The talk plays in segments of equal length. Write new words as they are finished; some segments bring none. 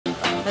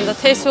and the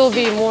taste will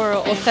be more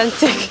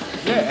authentic.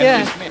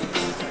 Yeah.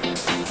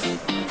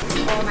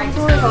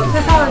 한국에서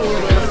퇴사한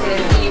이후로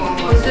이렇게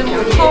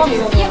방진모 처음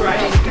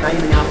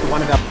Naming after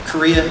one of our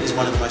Korea is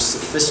one of the most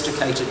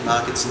sophisticated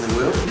markets in the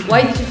world.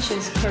 Why did you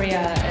choose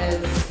Korea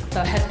as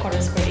the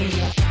headquarters for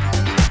Asia?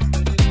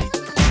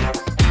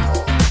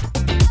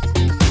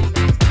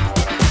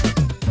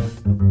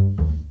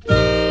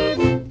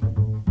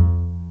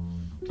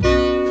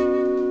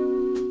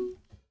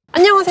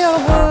 안녕하세요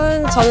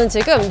여러분, 저는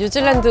지금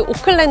뉴질랜드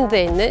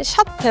오클랜드에 있는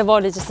샵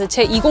베버리지스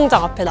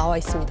제2공장 앞에 나와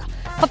있습니다.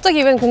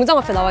 갑자기 웬 공장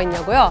앞에 나와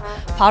있냐고요?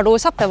 바로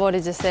샵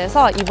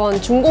베버리지스에서 이번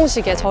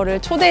준공식에 저를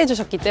초대해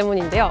주셨기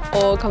때문인데요.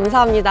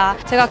 감사합니다.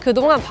 제가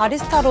그동안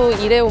바리스타로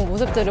일해온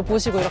모습들을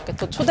보시고 이렇게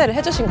또 초대를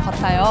해주신 것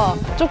같아요.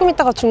 조금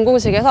있다가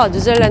준공식에서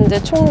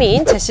뉴질랜드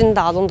총리인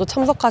제신다 아던도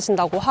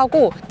참석하신다고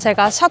하고,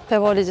 제가 샵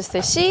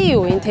베버리지스의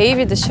CEO인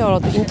데이비드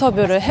시어로도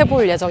인터뷰를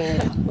해볼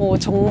예정입니다.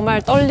 정말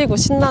떨리고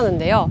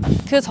신나는데요.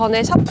 그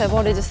전에 샵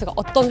베버리지스가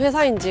어떤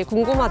회사인지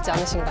궁금하지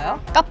않으신가요?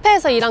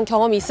 카페에서 일한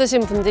경험이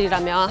있으신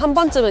분들이라면 한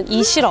번쯤은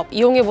이 시럽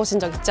이용해 보신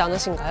적 있지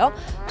않으신가요?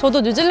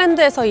 저도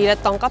뉴질랜드에서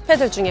일했던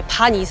카페들 중에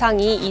반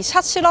이상이 이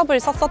샷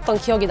시럽을 썼었던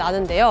기억이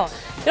나는데요.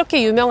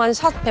 이렇게 유명한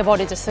샷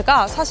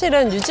베버리지스가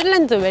사실은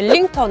뉴질랜드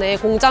웰링턴에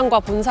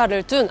공장과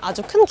본사를 둔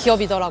아주 큰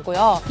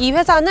기업이더라고요. 이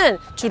회사는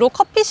주로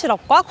커피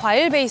시럽과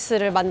과일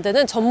베이스를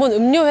만드는 전문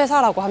음료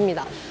회사라고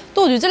합니다.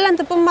 또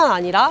뉴질랜드뿐만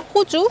아니라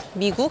호주,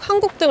 미국,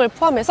 한국 등을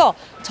포함해서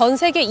전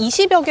세계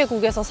 20여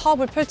개국에서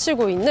사업을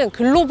펼치고 있는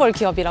글로벌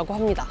기업이라고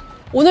합니다.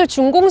 오늘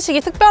준공식이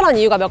특별한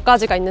이유가 몇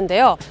가지가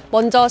있는데요.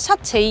 먼저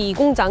샵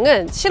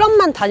제2공장은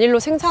시럽만 단일로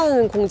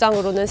생산하는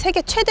공장으로는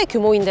세계 최대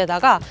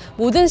규모인데다가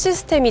모든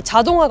시스템이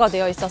자동화가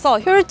되어 있어서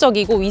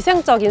효율적이고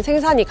위생적인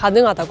생산이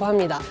가능하다고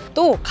합니다.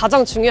 또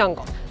가장 중요한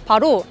거,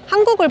 바로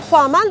한국을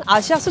포함한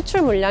아시아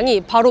수출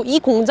물량이 바로 이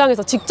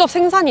공장에서 직접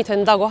생산이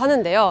된다고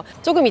하는데요.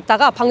 조금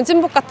이따가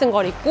방진복 같은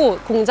걸 입고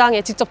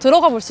공장에 직접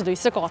들어가 볼 수도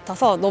있을 것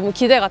같아서 너무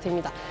기대가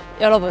됩니다.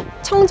 여러분,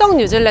 청정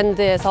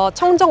뉴질랜드에서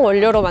청정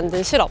원료로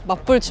만든 시럽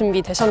맛볼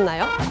준비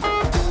되셨나요?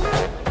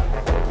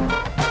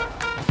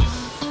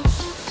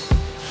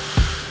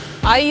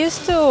 I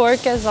used to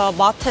work as a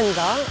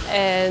bartender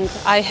and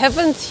I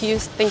haven't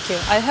used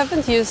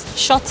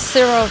shot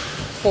syrup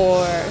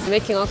for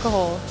making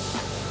alcohol.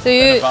 So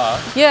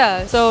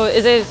yeah, so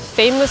is it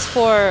famous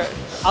for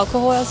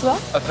alcohol as well?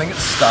 I think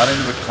it's starting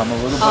to become a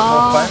little bit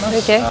more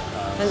famous. Okay.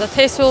 And the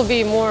taste will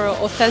be more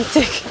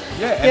authentic.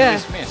 Yeah, and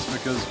less mess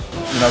because,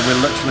 we're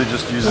literally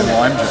just using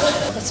lime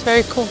juice. That's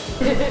very cool.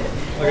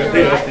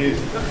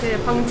 이렇게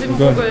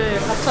방진복을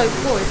갖춰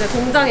입고 이제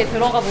공장에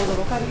들어가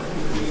보도록 하겠습니다.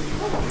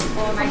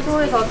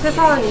 한국에서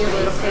퇴사한 이후로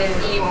이렇게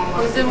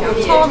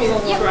방진복 처음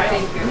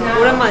입어보고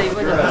오랜만에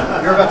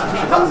입으니까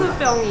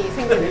향수병이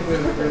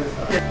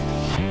생기네요.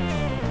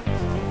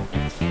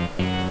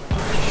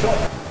 Shot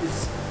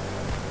is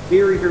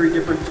very, very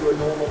different to a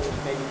normal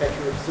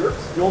manufacturer of syrups.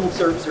 Normal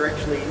syrups are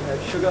actually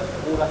sugar,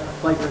 water,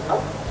 flavour and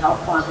health. Our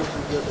plant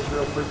actually deals with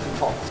real fruits and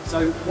hops.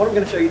 So what I'm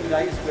going to show you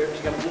today is we're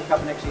actually going to walk up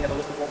and actually have a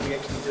look at what we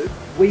actually do.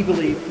 We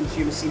believe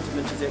consumer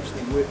sentiment is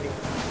actually working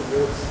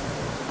towards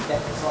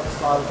that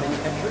style of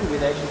manufacturing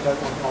where they actually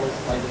don't want colours,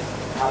 flavours,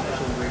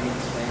 artificial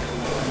ingredients.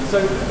 So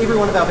every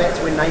one of our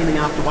bats we're naming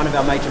after one of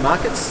our major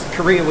markets.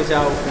 Korea was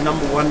our #1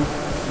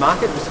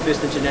 market. It was the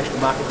first international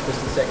market the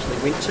business actually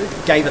went to.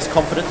 Gave us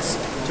confidence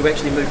to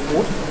actually move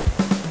forward.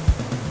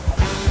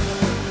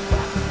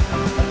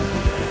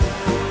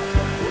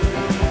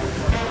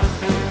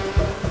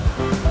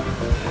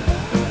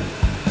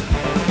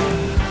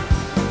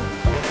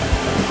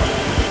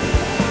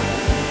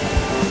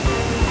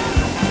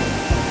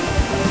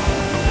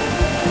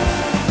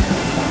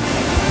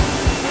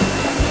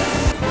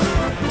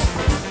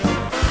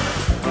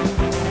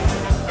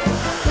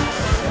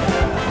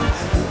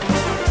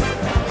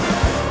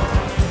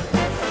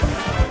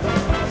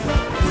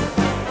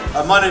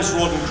 My name's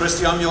Rawdon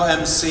Christie. I'm your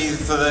MC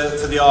for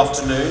the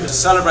afternoon to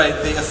celebrate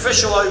the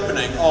official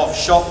opening of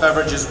Shop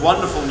Beverages'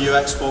 wonderful new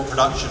export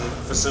production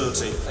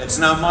facility. It's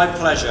now my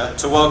pleasure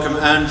to welcome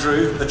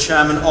Andrew, the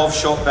chairman of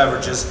Shop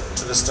Beverages,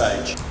 to the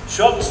stage.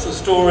 Shop's the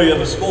story of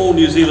a small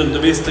New Zealand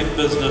domestic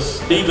business.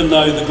 Even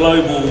though the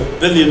global $1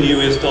 billion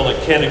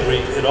category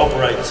it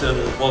operates in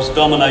was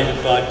dominated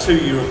by 2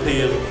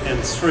 European and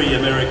 3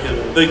 American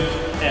big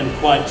and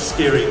quite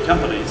scary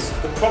companies,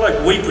 the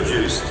product we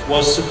produced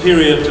was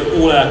superior to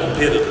all our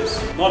competitors.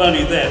 Not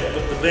only that,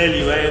 but the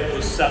value add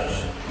was such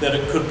that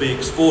it could be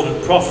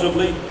exported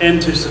profitably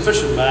and to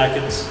sufficient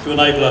markets to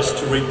enable us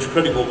to reach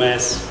critical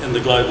mass in the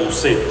global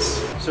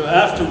sense. So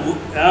after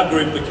our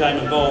group became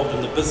involved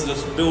in the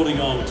business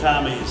building on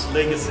Tami's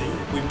legacy,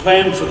 we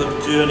planned for the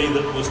journey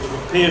that was to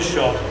prepare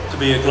Shop to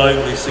be a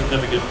globally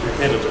significant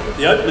competitor.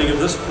 The opening of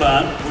this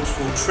plant, which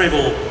will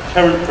treble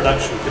current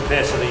production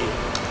capacity,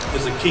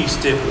 is a key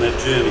step in that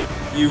journey.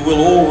 You will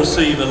all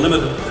receive a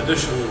limited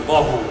edition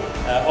bottle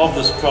of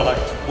this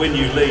product when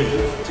you leave,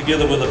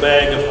 together with a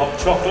bag of hot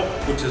chocolate,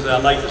 which is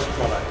our latest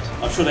product.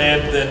 I should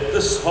add that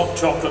this hot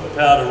chocolate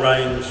powder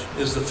range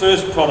is the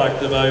first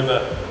product of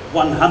over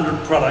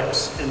 100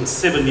 products in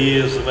 7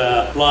 years of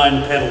our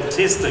blind panel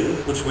testing,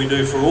 which we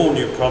do for all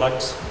new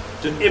products,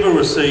 to ever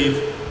receive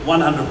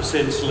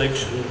 100%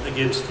 selection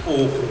against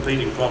all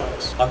competing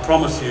products. I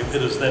promise you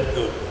it is that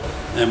good,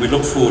 and we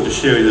look forward to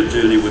sharing the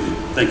journey with you.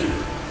 Thank you.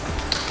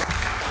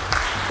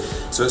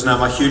 So it's now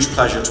my huge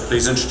pleasure to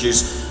please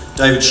introduce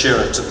David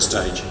Shearer to the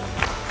stage.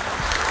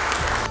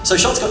 So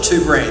Shot's got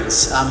two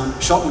brands,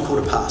 Shot and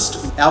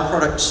쿼터패스트. Our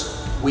product,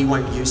 we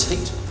won't use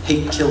heat.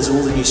 Heat kills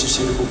all the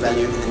nutraceutical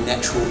value in the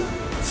natural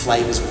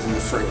flavours within the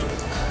fruit.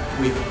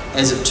 We've,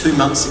 as of 2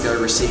 months ago,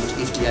 received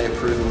FDA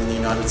approval in the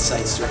United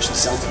States to actually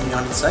sell to the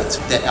United States,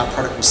 that our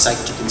product was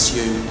safe to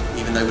consume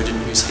even though we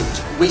didn't use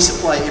heat. We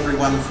supply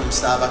everyone from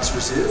Starbucks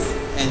Reserve,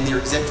 and their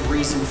exact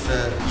reason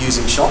for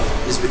using Shot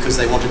is because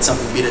they wanted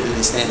something better than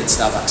their standard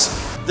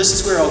Starbucks. This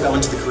is where I'll go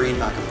into the Korean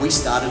market. We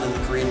started in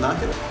the Korean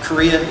market.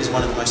 Korea is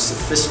one of the most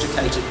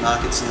sophisticated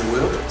markets in the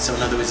world, so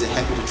in other words, they're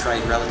happy to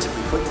trade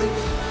relatively quickly,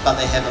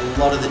 but they have a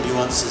lot of the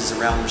nuances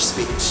around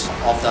respect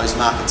of those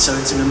markets. So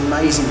it's an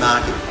amazing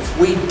market. If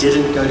we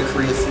didn't go to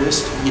Korea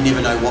first, you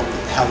never know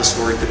how the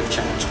story could have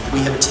changed.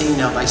 We have a team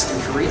now based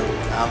in Korea,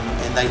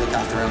 and they look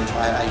after our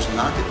entire Asian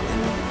market,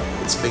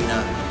 and it's been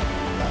a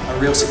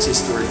real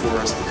success story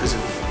for us because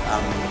of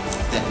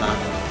that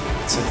market.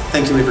 So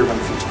thank you everyone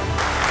for your time.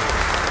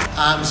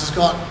 She's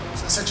got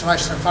a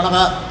situation in front of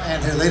her,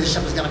 and her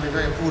leadership is going to be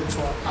very important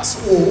for us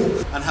all.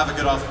 And have a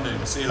good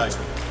afternoon. See you later.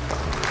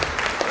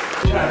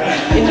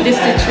 In this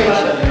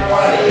situation.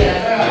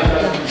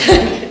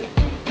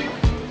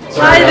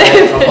 Hi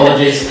there.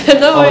 Apologies.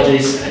 No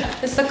worries.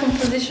 Apologies. It's the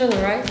composition,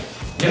 right?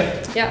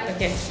 Yeah. Yeah,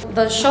 okay.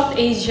 The Shot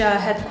Asia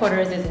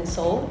headquarters is in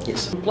Seoul.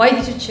 Yes. Why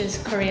did you choose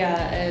Korea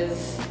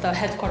as the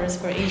headquarters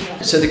for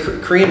Asia? So the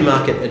Korean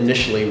market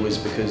initially was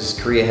because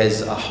Korea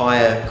has a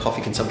higher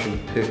coffee consumption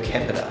per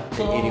capita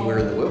than anywhere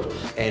in the world,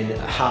 and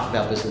half of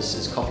our business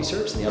is coffee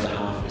syrups and the other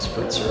half is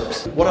fruit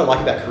syrups. What I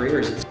like about Korea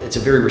is it's a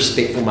very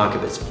respectful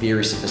market that's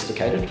very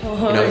sophisticated.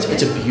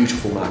 It's a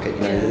beautiful market.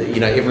 You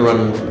know,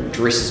 everyone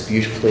dresses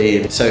beautifully,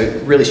 and so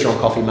really strong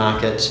coffee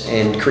market,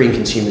 and Korean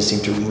consumers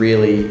seem to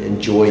really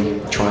enjoy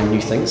trying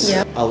new things.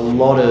 Yeah. A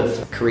lot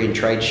of Korean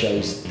trade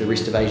shows the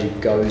rest of Asia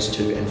goes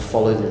to and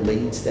follow the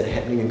leads that are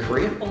happening in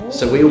Korea.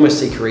 So we almost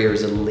see Korea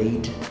as a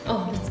lead.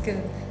 Oh, that's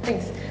good.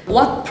 Thanks.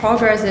 What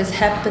progress is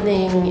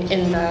happening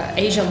in the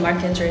Asian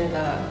market during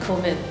the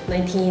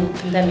COVID-19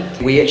 pandemic?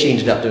 We actually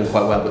ended up doing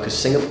quite well because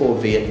Singapore,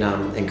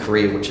 Vietnam and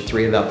Korea, which are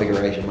 3 of our bigger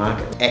Asian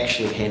markets,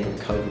 actually handled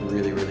COVID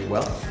really, really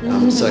well.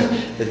 So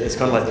it's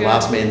kind of like the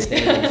last man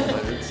standing at the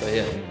moment. So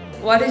yeah.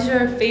 What is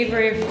your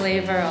favorite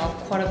flavor of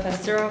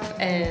쿼터패스트 syrup,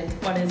 and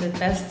what is it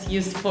best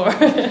used for?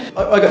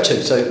 I got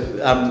 2. So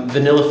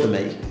vanilla for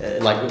me,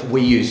 like we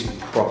use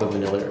proper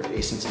vanilla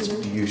essence. It's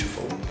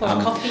beautiful. For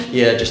coffee?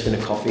 Yeah, just in a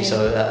coffee.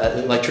 So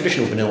like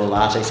traditional vanilla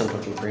latte,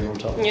 sometimes with cream on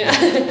top. Yeah.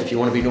 If you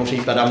want to be naughty.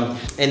 But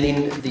and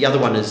then the other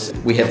one is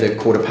we have the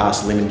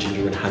쿼터패스트 lemon,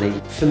 ginger and honey.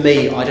 For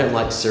me, I don't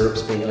like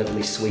syrups being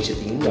overly sweet at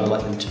the end. I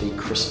like them to be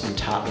crisp and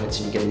tart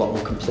notes, and you get a lot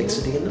more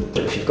complexity in them.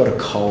 But if you've got a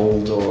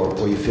cold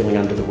or you're feeling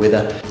under the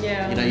weather,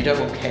 you know, you don't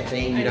want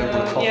caffeine, you don't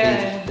want coffee.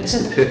 Yeah. It's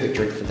the perfect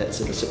drink for that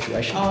sort of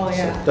situation. Oh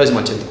yeah. So those are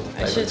my 2 I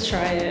favorites. should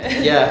try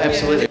it. Yeah,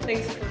 absolutely.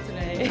 Thanks for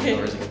today.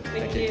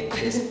 Thank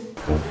you.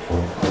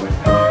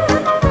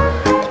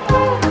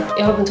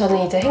 여러분,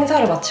 저는 이제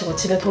행사를 마치고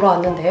집에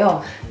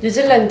돌아왔는데요.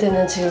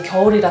 뉴질랜드는 지금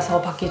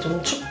겨울이라서 밖이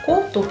좀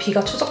춥고 또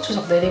비가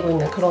추적추적 내리고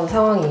있는 그런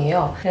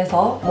상황이에요.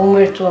 그래서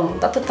몸을 좀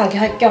따뜻하게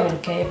할 겸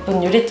이렇게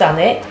예쁜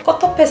유리잔에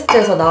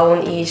쿼터패스트에서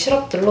나온 이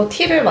시럽들로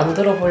티를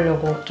만들어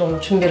보려고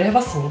좀 준비를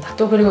해봤습니다.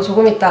 또 그리고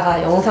조금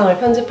있다가 영상을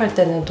편집할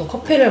때는 또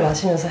커피를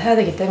마시면서 해야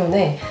되기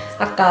때문에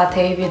아까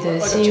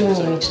데이비드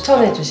CEO님이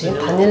추천해주신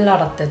바닐라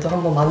라떼도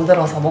한번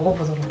만들어서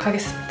먹어보도록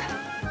하겠습니다.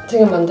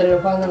 지금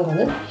만들려고 하는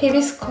거는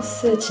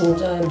히비스커스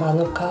진저 앤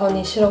마누카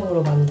허니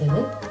시럽으로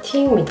만드는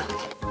티입니다.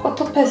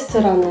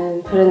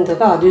 쿼터패스트라는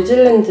브랜드가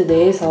뉴질랜드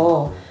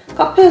내에서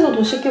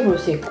카페에서도 쉽게 볼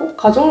수 있고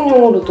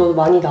가정용으로도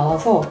많이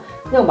나와서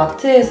그냥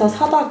마트에서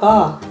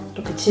사다가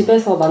이렇게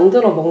집에서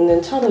만들어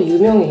먹는 차로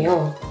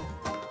유명해요.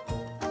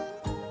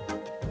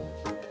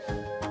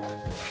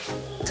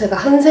 제가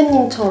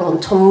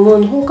한세님처럼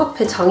전문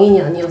홈카페 장인이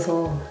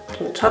아니어서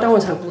좀 촬영을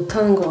잘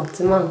못하는 것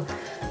같지만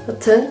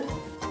여튼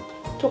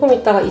조금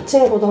있다가 이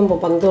친구도 한번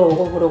만들어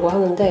먹어보려고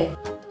하는데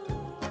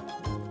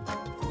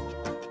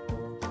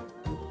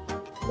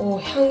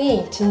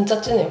향이 진짜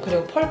진해요.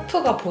 그리고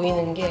펄프가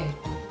보이는 게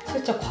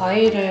실제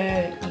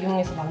과일을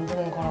이용해서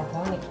만드는 거라고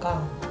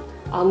하니까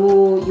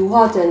아무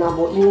유화제나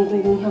뭐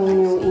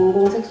인공향료,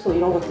 인공색소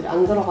이런 것들이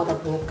안 들어가다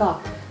보니까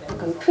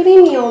약간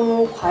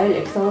프리미엄 과일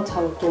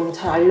액상차로 좀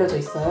잘 알려져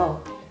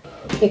있어요.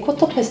 이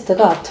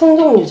쿼터패스트가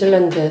청정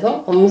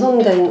뉴질랜드에서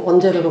엄선된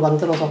원재료로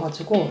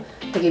만들어져가지고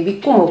되게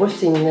믿고 먹을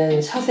수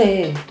있는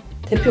샷의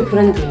대표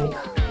브랜드입니다.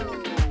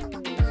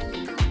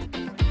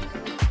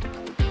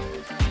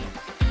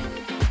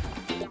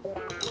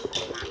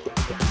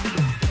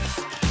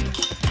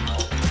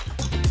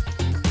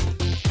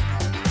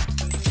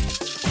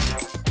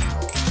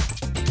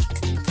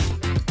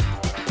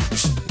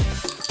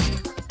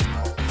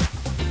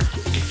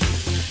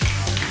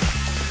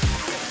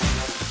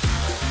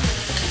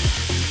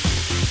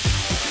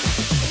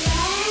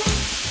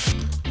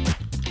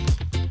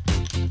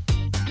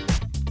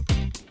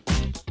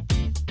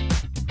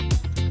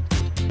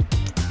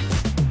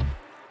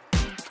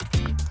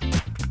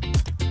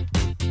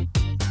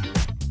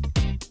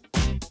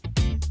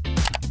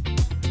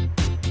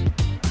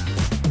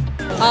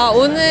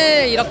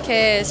 오늘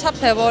이렇게 샵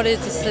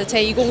베버리지스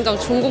제2공장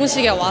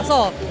준공식에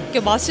와서 이렇게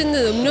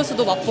맛있는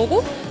음료수도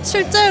맛보고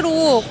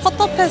실제로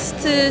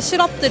쿼터패스트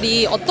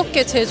시럽들이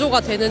어떻게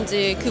제조가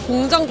되는지 그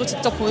공장도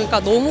직접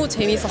보니까 너무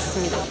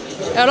재밌었습니다.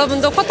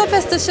 여러분도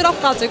쿼터패스트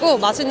시럽 가지고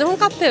맛있는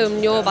홈카페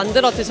음료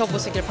만들어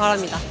드셔보시길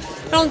바랍니다.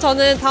 그럼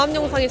저는 다음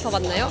영상에서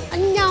만나요.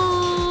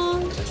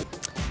 안녕!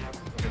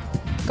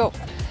 Go!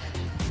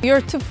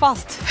 You're too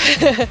fast.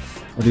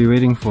 What are you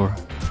waiting for?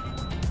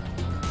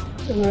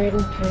 I'm waiting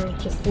for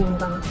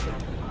Jacinda,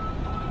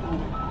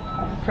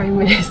 Prime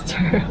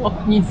Minister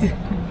of New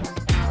Zealand.